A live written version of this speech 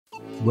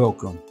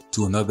Welcome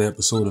to another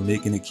episode of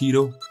Making It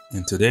Keto,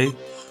 and today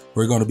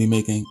we're going to be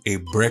making a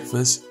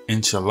breakfast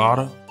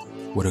enchilada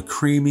with a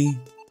creamy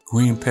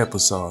green pepper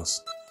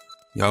sauce.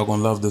 Y'all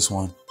gonna love this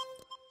one.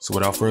 So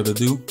without further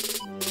ado,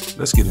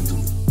 let's get into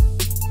it.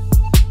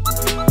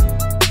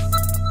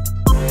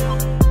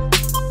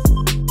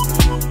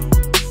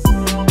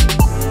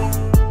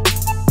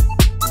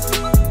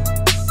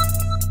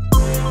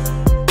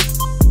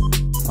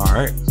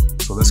 Alright,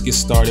 so let's get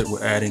started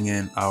with adding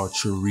in our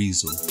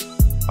chorizo.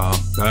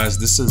 Guys,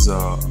 this is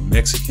a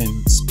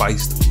Mexican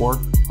spiced pork.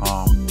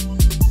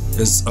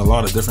 There's a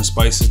lot of different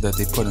spices that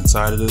they put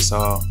inside of this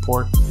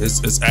pork.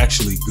 It's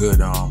actually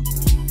good.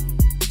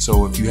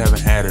 So if you haven't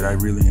had it, I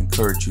really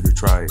encourage you to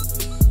try it.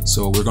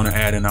 So we're going to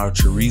add in our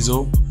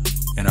chorizo,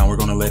 and we're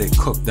going to let it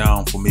cook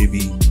down for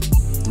maybe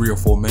 3 or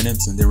 4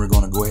 minutes, and then we're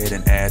going to go ahead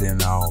and add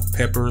in our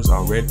peppers,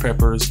 our red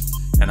peppers,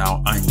 and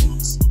our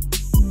onions.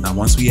 Now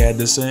once we add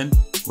this in,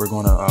 we're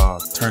going to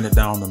turn it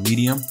down to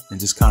medium and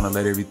just kind of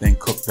let everything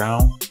cook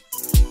down.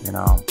 And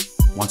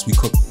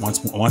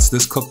once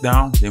this cooked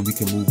down, then we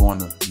can move on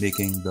to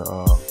making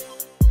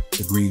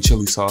the green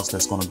chili sauce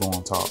that's going to go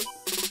on top.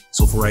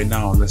 So for right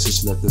now, let's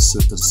just let this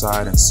sit to the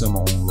side and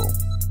simmer on low.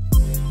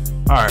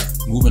 All right,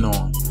 moving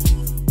on.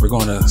 We're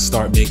going to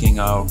start making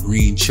our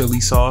green chili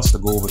sauce to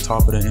go over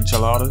top of the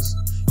enchiladas.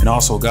 And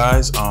also,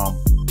 guys,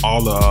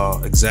 all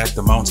the exact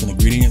amounts and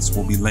ingredients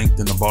will be linked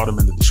in the bottom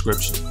in the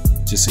description,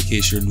 just in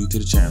case you're new to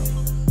the channel.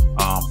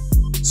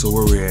 So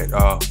where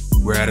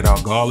we're at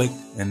our garlic,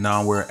 and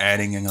now we're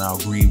adding in our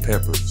green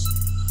peppers.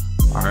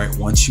 All right,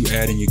 once you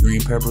add in your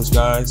green peppers,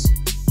 guys,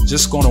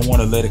 just gonna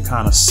want to let it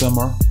kind of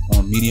simmer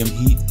on medium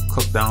heat,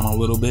 cook down a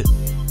little bit.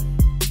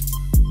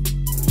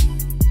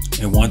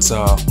 And once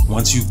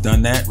you've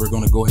done that, we're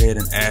gonna go ahead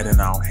and add in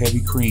our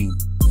heavy cream.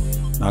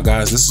 Now,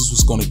 guys, this is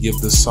what's gonna give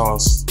this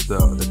sauce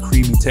the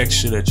creamy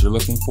texture that you're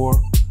looking for.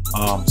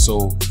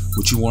 So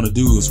what you want to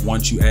do is,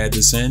 once you add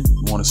this in,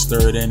 you want to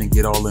stir it in and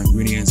get all the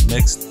ingredients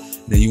mixed.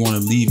 Then you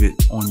want to leave it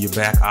on your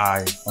back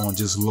eye on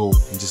just low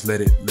and just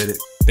let it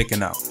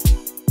thicken out.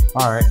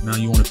 All right, now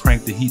you want to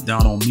crank the heat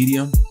down on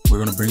medium. We're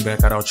going to bring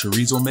back out our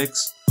chorizo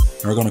mix,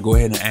 and we're going to go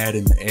ahead and add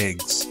in the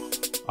eggs.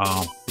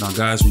 Now,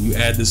 guys, when you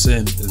add this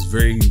in, it's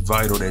very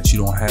vital that you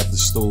don't have the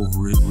stove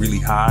really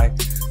high,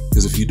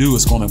 because if you do,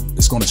 it's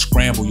gonna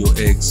scramble your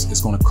eggs.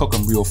 It's gonna cook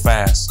them real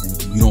fast,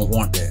 and you don't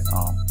want that.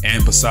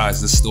 And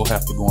besides, this still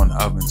have to go in the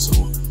oven, so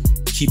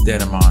keep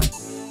that in mind.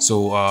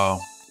 So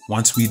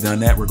once we've done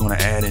that, we're gonna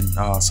add in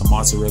some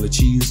mozzarella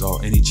cheese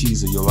or any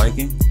cheese that you're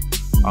liking.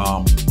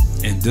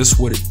 And this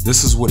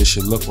is what it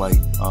should look like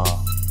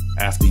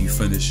after you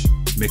finish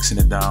mixing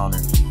it down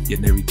and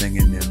getting everything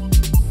in there,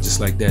 just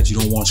like that. You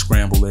don't want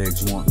scrambled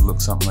eggs. You want it to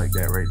look something like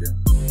that right there.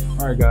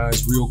 All right,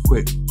 guys, real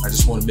quick, I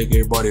just want to make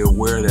everybody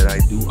aware that I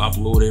do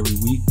upload every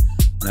week,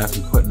 and I've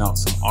been putting out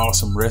some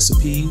awesome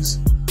recipes.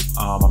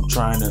 I'm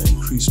trying to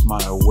increase my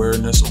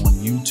awareness on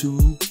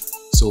YouTube.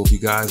 So if you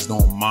guys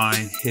don't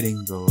mind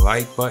hitting the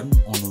like button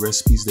on the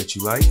recipes that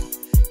you like,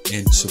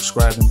 and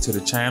subscribing to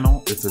the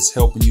channel if it's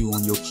helping you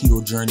on your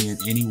keto journey in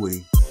any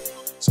way.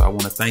 So I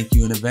want to thank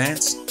you in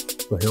advance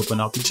for helping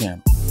out the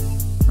channel.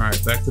 All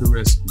right, back to the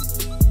recipe.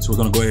 So we're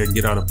going to go ahead and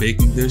get out a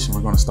baking dish, and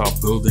we're going to start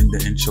building the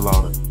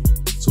enchilada.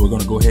 So we're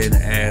going to go ahead and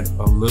add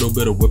a little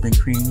bit of whipping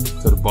cream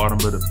to the bottom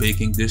of the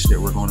baking dish that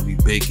we're going to be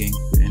baking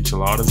the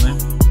enchiladas in.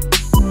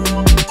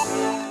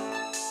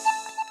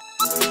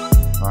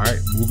 All right,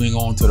 moving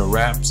on to the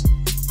wraps.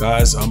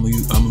 Guys, I'm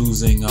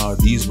using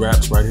these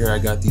wraps right here. I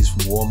got these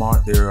from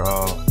Walmart. They're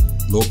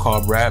low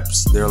carb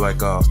wraps. They're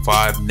like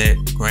 5 net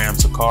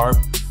grams of carb.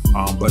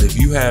 But if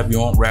you have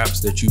your own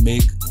wraps that you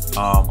make,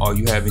 or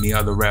you have any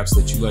other wraps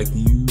that you like to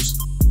use,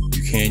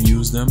 you can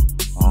use them.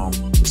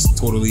 It's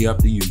totally up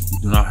to you. You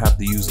do not have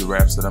to use the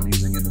wraps that I'm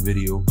using in the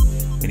video.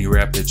 Any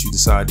wrap that you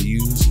decide to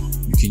use,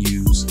 you can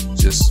use.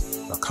 Just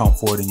account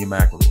for it in your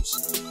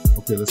macros.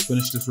 Okay, let's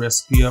finish this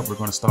recipe up. We're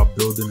going to start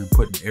building and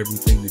putting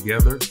everything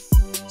together.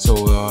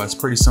 So it's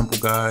pretty simple,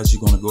 guys. You're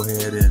going to go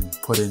ahead and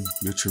put in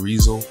your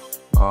chorizo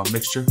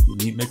mixture, your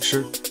meat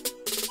mixture.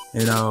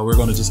 And we're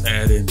going to just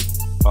add in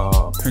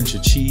a pinch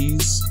of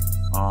cheese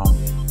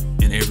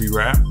in every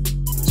wrap.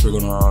 So we're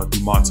gonna do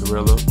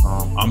mozzarella.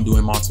 I'm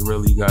doing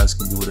mozzarella. You guys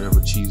can do whatever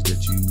cheese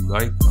that you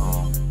like.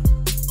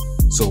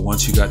 So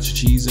once you got your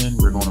cheese in,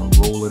 we're gonna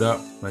roll it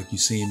up like you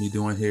see me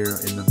doing here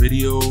in the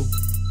video.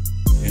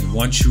 And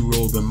once you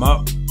roll them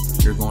up,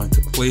 you're going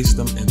to place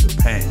them in the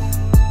pan.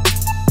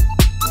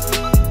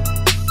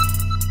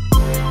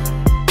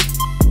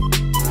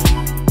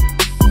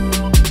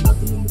 Got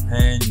them in the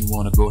pan. You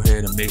want to go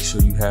ahead and make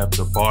sure you have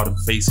the bottom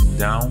facing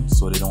down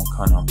so they don't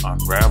kind of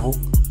unravel.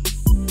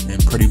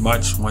 And pretty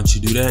much once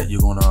you do that,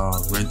 you're gonna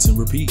rinse and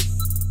repeat.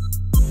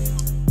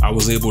 I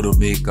was able to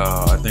make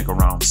I think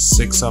around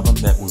 6 of them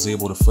that was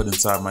able to fit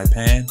inside my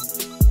pan.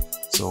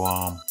 So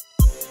I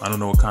don't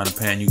know what kind of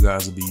pan you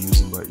guys will be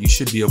using, but you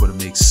should be able to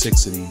make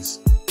 6 of these.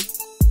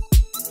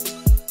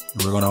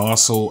 And we're gonna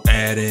also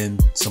add in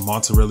some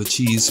mozzarella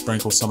cheese,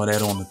 sprinkle some of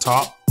that on the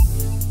top.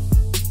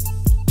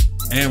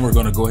 And we're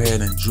gonna go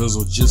ahead and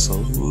drizzle just a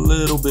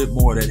little bit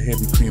more of that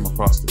heavy cream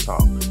across the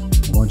top.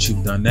 Once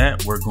you've done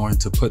that, we're going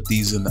to put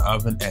these in the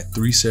oven at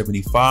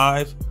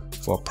 375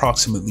 for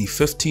approximately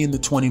 15 to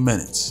 20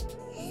 minutes.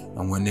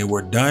 And when they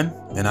were done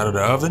and out of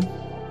the oven,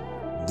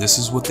 this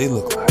is what they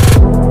look like.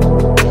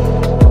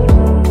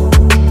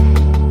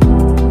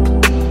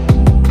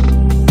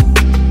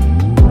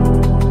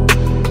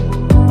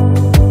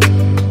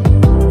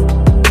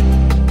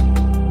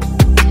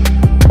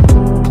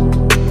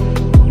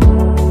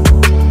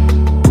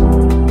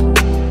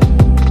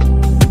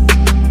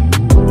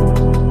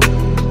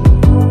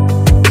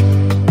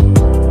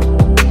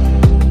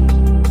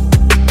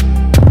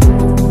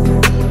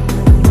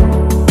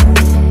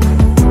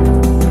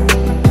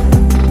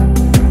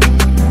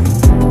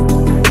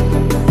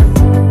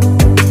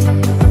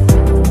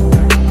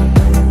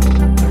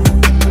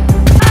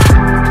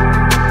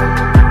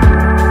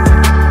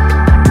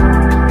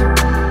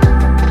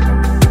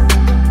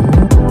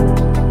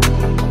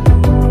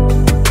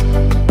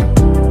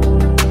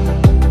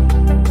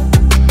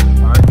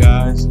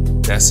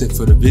 That's it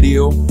for the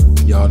video.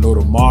 Y'all know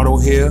the motto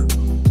here.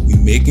 We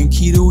making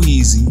keto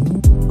easy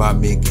by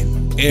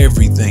making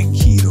everything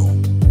keto.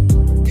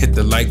 Hit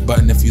the like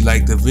button if you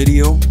like the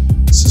video.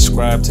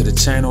 Subscribe to the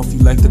channel if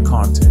you like the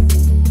content.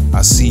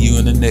 I'll see you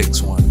in the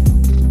next one.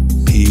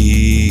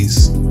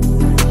 Peace.